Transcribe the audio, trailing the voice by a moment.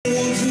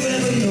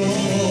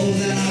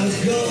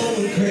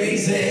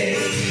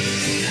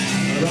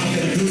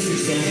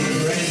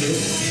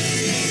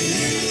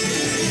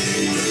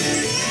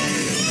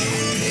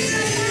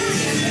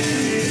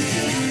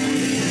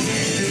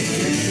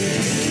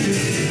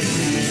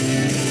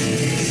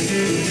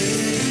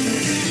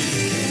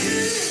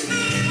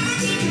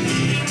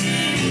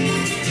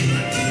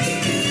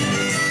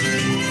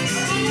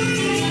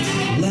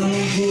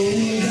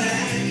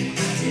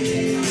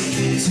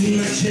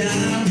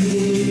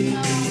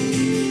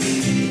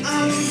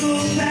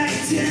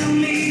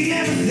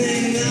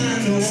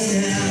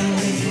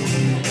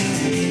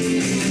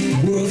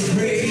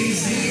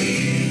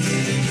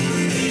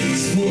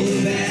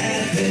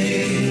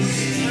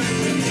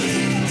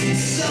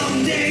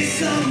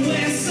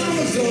somewhere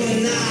someone's gonna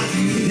knock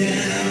you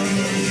down.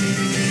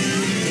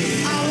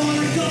 I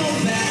wanna go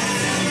back.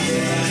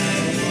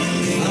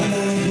 I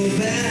wanna go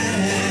back.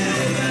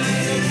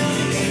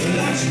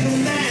 Watch you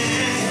come back.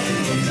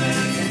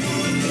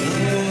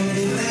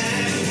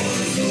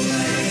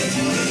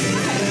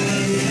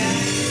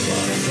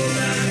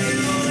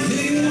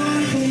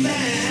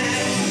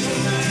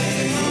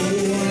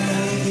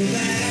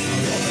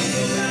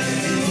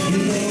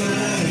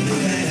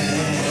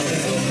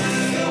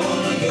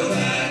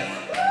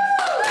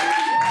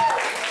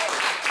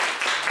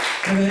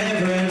 Have a hand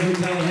for Andrew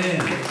Callahan.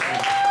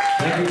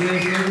 Thank you,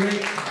 Dave Gregory.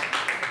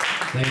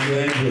 Thank you,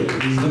 Andrew.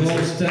 He's the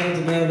most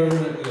talented man I've ever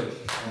met.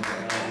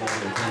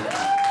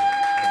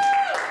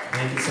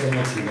 Thank you so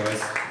much, you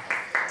guys.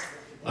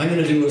 I'm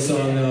going to do a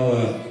song now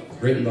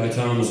written by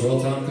Tom as well.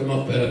 Tom, come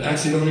up.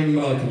 Actually, don't even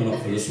bother coming up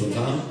for this one,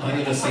 Tom. I'm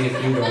going to see if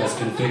you guys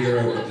can figure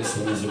out what this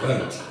one is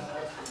about.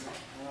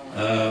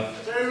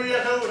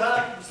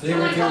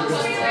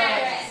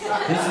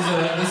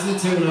 This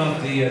is a tune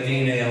off the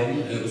DNA album.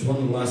 It was one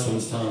of the last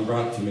ones Tom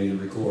brought to me to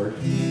record,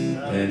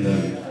 and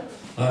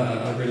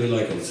I really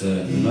like it. It's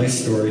a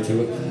nice story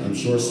to it. I'm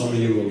sure some of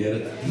you will get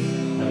it.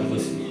 Have a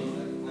listen.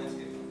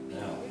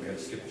 Now we got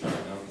to skip the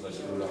track now because I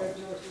screwed up.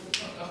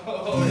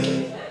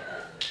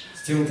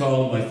 It's a tune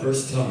called "My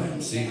First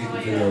Time." See if you can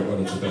figure out what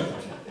it's about.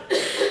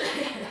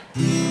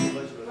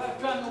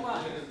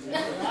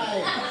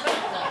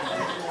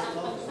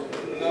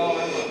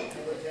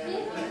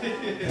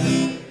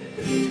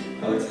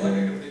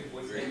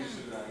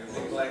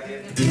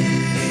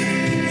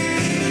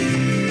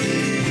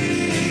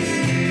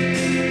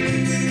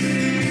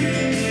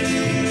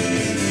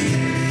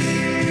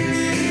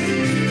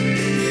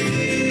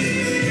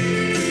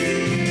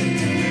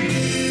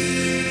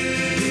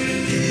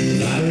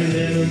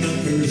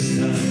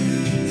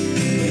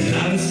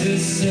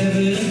 Just 17,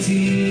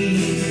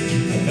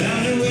 I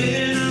found her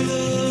when I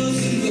was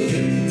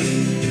looking,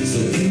 so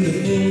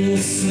beautiful,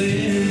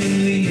 slim and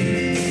lean.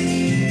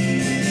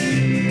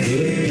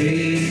 Couldn't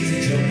wait to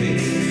jump in.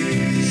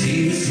 She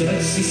was such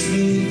a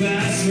smooth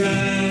bass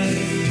ride.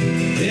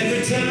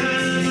 Every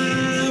time I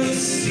was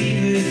seen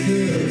with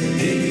her,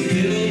 it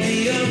filled me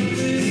up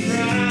with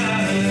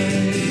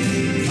pride.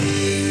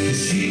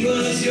 She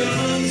was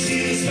young, she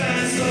was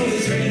fast,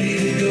 always ready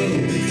to go.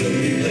 Took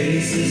me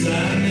places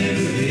I've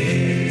never been.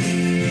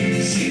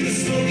 She was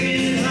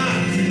smoking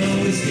hot and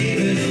always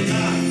giving a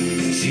lot.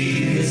 She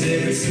was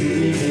every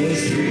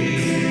schoolboy's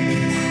dream.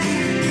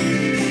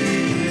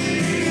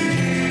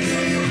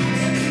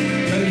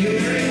 Are you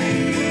ready?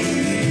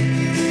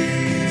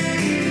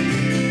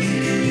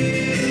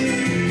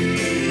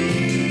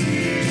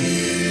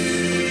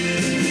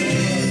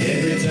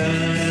 Every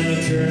time I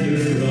turned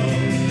her on,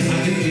 I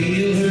could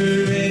feel her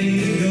ready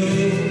to go.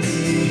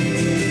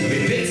 We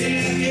fit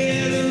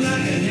together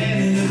like a hand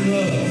in a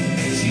glove.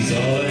 She's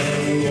all I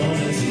ever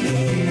wanted to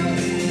know.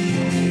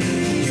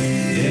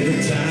 Every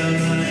time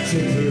I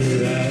took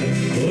her out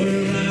for a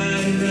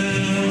ride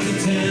around the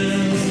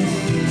town,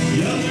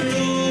 young or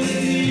old,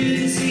 it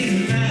didn't seem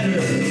to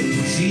matter.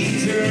 She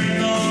turned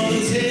all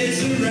those heads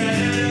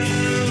around.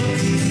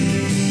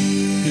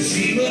 'Cause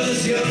she was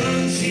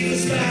young, she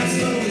was fast,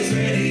 always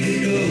ready to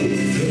go.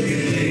 Took me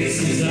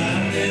places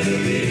I've never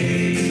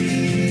been.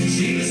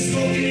 She was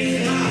smoking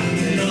hot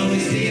and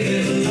always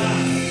giving a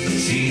lot.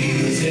 She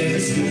was every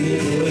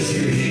schoolboy's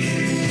dream.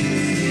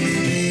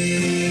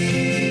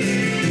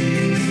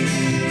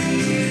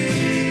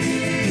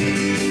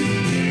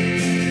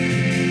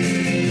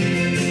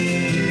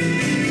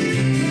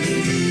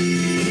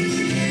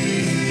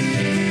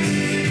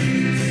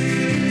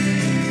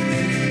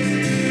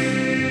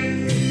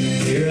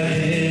 Here I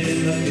am in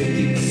my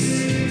 50s.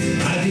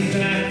 I'd be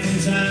back from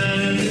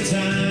time to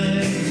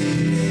time,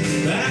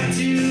 back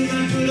to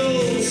my good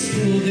old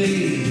school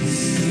days.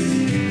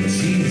 But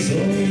she was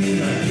only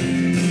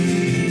mine.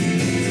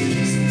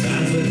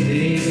 Sometimes I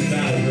think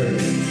about her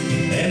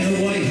and the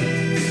wife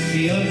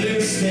she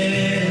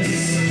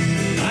understands.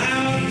 I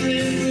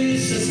often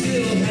wish I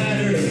still had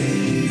her,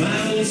 my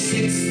old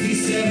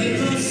 67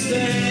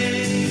 Mustang.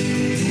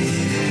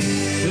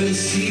 'Cause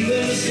she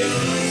was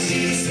young, she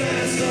was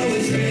fast,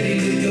 always ready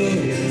to go.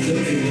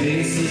 Took me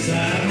places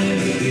I've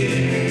never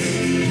been.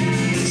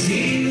 She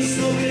was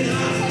smoking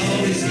hot,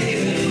 always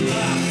giving a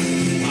lot.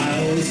 I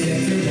always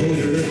kept her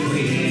motor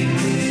clean.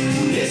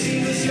 Yeah, she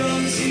was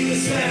young, she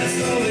was fast,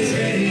 always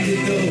ready to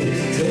go.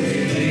 Took me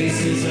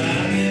places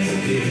I've never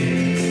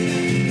been.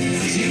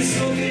 She was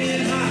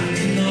smoking hot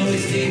and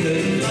always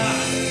giving a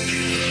lot.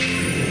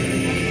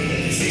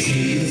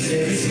 She was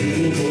every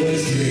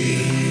schoolboy's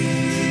dream.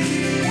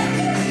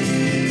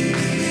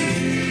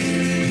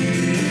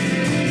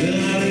 Well,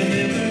 I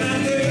remember my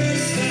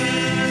first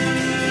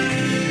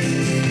time.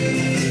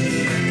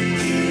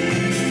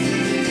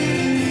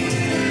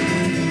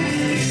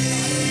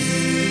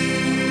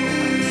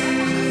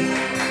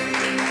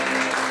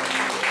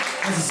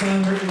 That's a song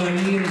written by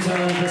me and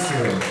Tom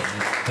Bissell.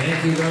 Thank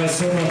you guys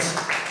so much.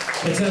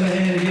 Let's have a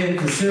hand again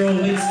for Cheryl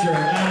Lindster,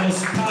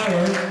 Alice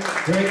Power,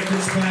 Greg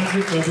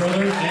Fitzpatrick, my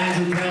brother,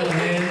 Andrew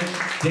Callahan,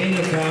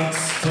 Dana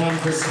Cox, Tom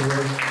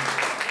Christopher.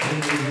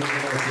 God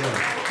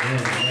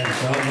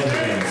love you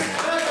guys.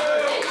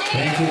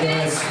 Thank you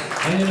guys.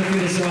 I'm going to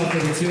finish off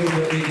with a tune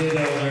that we did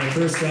on our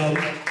first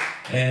album.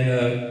 And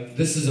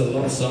this is a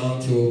love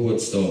song to a wood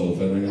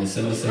stove. And I'm going to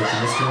send this out to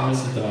Mr. and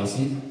Mrs.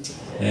 Dawson.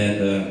 And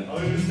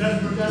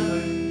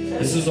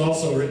this was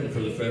also written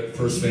for the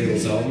first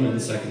Fables album and the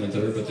second and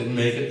third, but didn't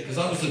make it because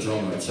I was the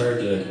drummer. It's hard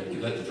to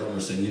let the drummer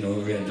sing. You know,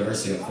 we had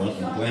Darcy up front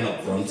and Gwen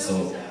up front,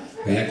 so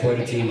we had quite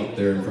a team up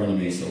there in front of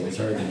me, so it was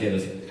hard to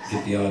get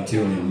the odd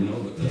tune in, you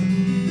know. But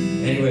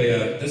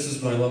anyway, this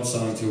is my love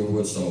song to a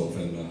wood stove,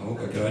 and I hope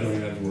I don't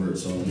even have the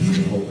words, so I'm just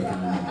going to hope I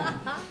can remember.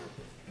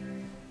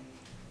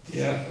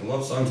 Yeah, a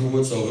love song to a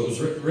wood stove. It was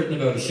written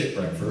about a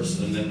shipwreck first,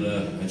 and then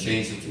I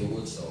changed it to a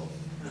wood stove.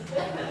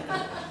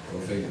 Go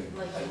figure.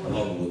 I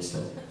love a wood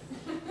stove.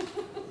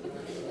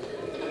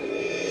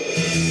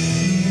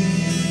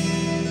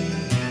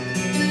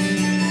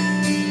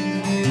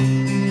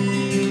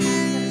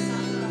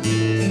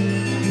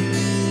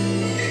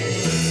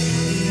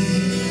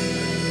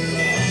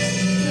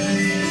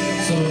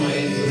 Some of my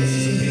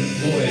influences of Pink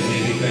Floyd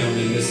may be found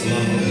in this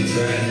along with the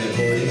trad and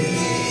accordion.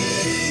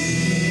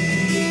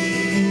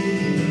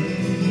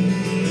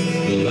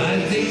 Well, I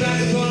think back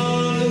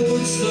upon the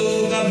wood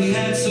stove that we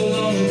had so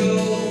long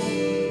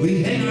ago.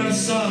 We'd hang our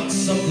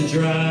socks up to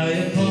dry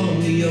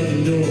upon the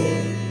oven door.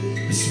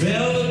 The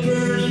smell of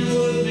burning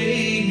wood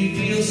made me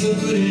feel so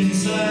good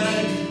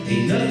inside.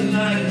 Ain't nothing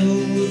like no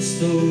wood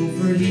stove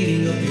for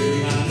heating up your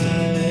hide.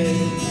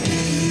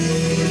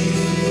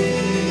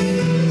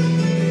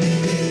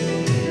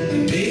 The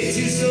big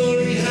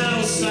two-story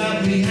house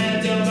that we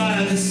had down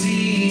by the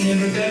sea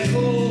never got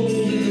cold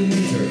in the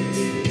winter,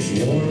 as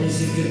warm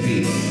as it could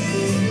be.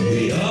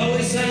 We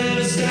always had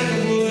a stack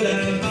of wood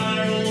out by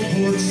our own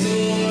porch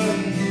door.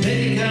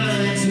 Many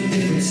kinds of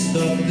different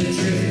stuff that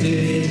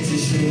drifted into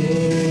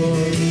shore.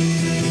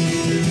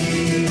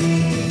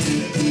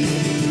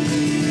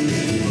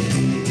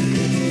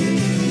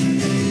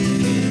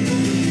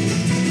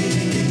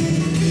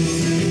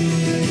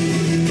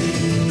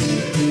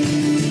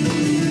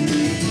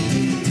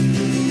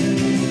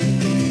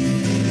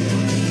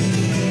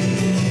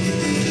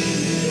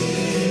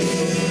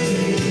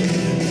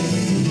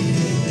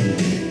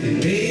 They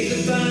made the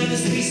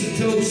finest piece of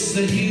toast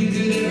that you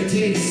could ever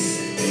taste.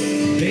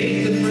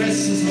 Bake the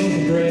precious loaf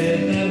of bread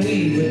that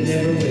we would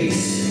never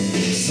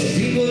waste. Some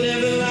people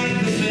never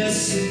liked the mess,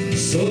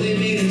 so they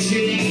made a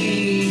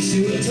change to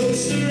a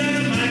toaster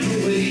and a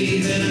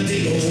microwave and a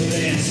big old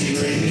fancy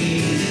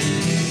range.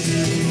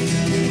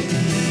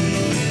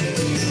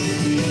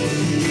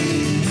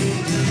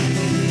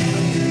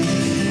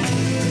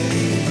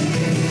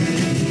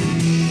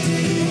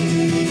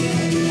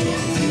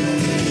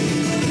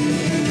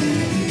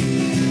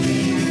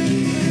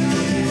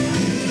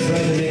 Try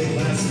to make the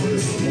last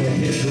verse more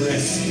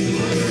picturesque than the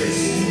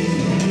lyrics.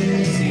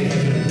 See if I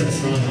can impress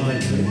Ron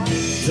Hine.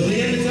 Till the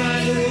end of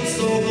time, the wood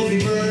stove will be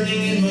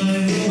burning in my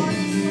room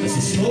as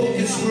the smoke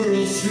it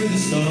swirls through the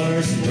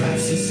stars and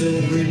wraps the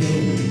silvery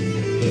moon.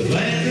 The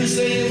lanterns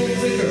they will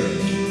flicker,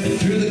 and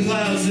through the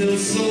clouds they'll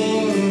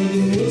soar.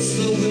 The wood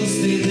stove will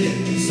stay lit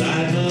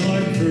inside my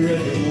heart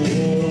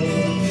forevermore.